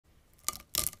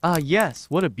Ah yes,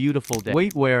 what a beautiful day.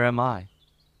 Wait, where am I?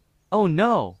 Oh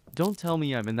no, don't tell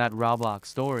me I'm in that Roblox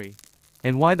story.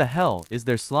 And why the hell is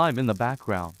there slime in the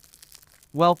background?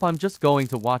 Well, I'm just going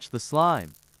to watch the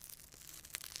slime.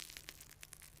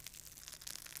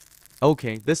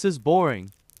 Okay, this is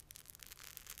boring.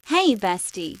 Hey,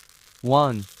 bestie.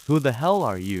 1. Who the hell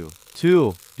are you?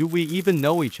 2. Do we even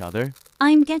know each other?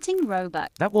 I'm getting Robux.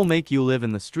 That will make you live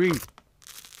in the street.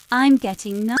 I'm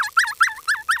getting no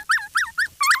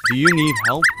Do you need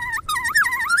help?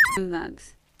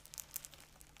 Robux.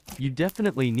 You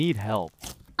definitely need help.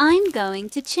 I'm going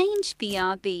to change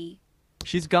BRB.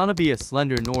 She's gonna be a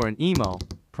slender nor an emo.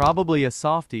 Probably a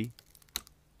softie.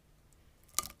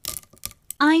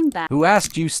 I'm back. Who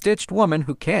asked you, stitched woman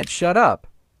who can't shut up?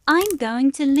 I'm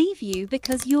going to leave you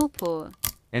because you're poor.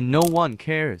 And no one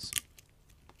cares.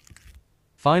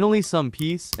 Finally some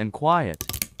peace and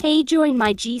quiet. Hey, join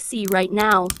my GC right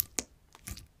now.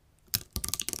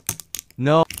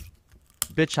 No.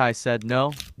 Bitch, I said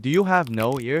no. Do you have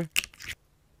no ear?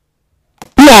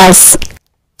 Yes.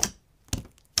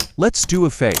 Let's do a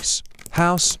face,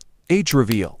 house, age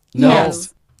reveal. No.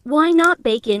 Yes. Why not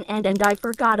bacon and I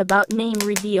forgot about name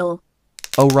reveal.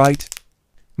 Oh right.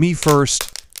 Me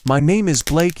first. My name is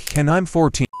Blake and I'm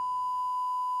 14.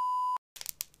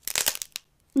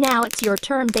 Now it's your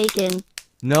turn, bacon.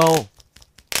 No.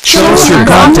 Show us your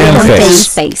goddamn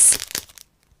face.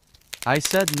 I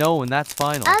said no and that's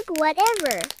final. Ugh,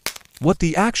 whatever. What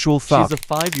the actual fuck? She's a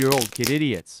 5-year-old kid,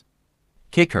 idiots.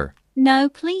 Kick her. No,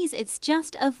 please, it's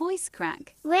just a voice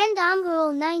crack. Random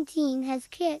Girl 19 has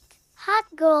kicked Hot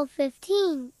Girl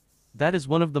 15. That is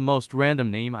one of the most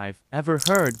random name I've ever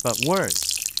heard, but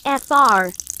worse. FR.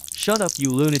 Shut up,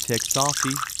 you lunatic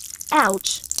softie.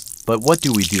 Ouch. But what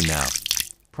do we do now?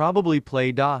 Probably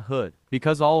play Da Hood,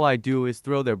 because all I do is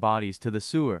throw their bodies to the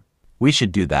sewer. We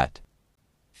should do that.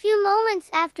 Few moments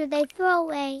after they throw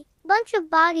away bunch of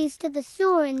bodies to the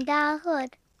sewer in Da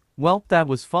Hood. Well, that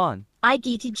was fun.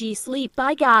 IGTG sleep.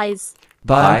 Bye, guys.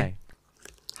 Bye.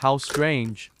 How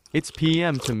strange. It's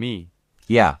PM to me.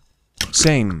 Yeah.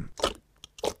 Same.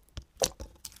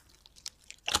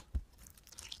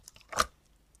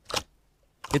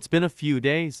 It's been a few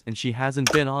days and she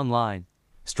hasn't been online.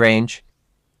 Strange.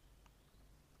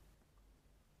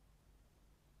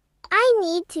 I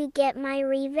need to get my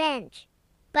revenge.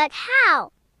 But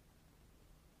how?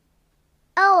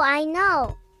 Oh, I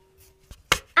know.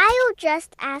 I'll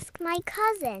just ask my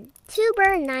cousin,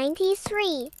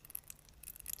 Tuber93.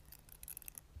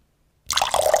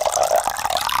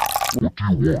 What do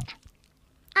you want?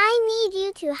 I need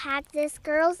you to hack this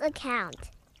girl's account.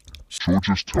 So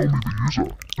just tell me the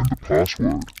user and the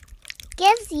password.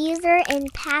 Gives user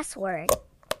and password.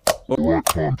 Alright,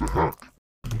 time to hack.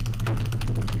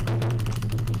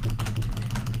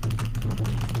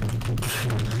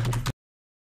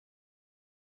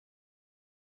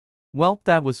 Well,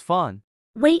 that was fun.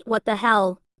 Wait, what the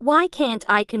hell? Why can't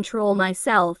I control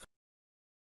myself?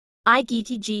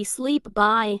 IGTG sleep.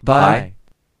 Bye. Bye.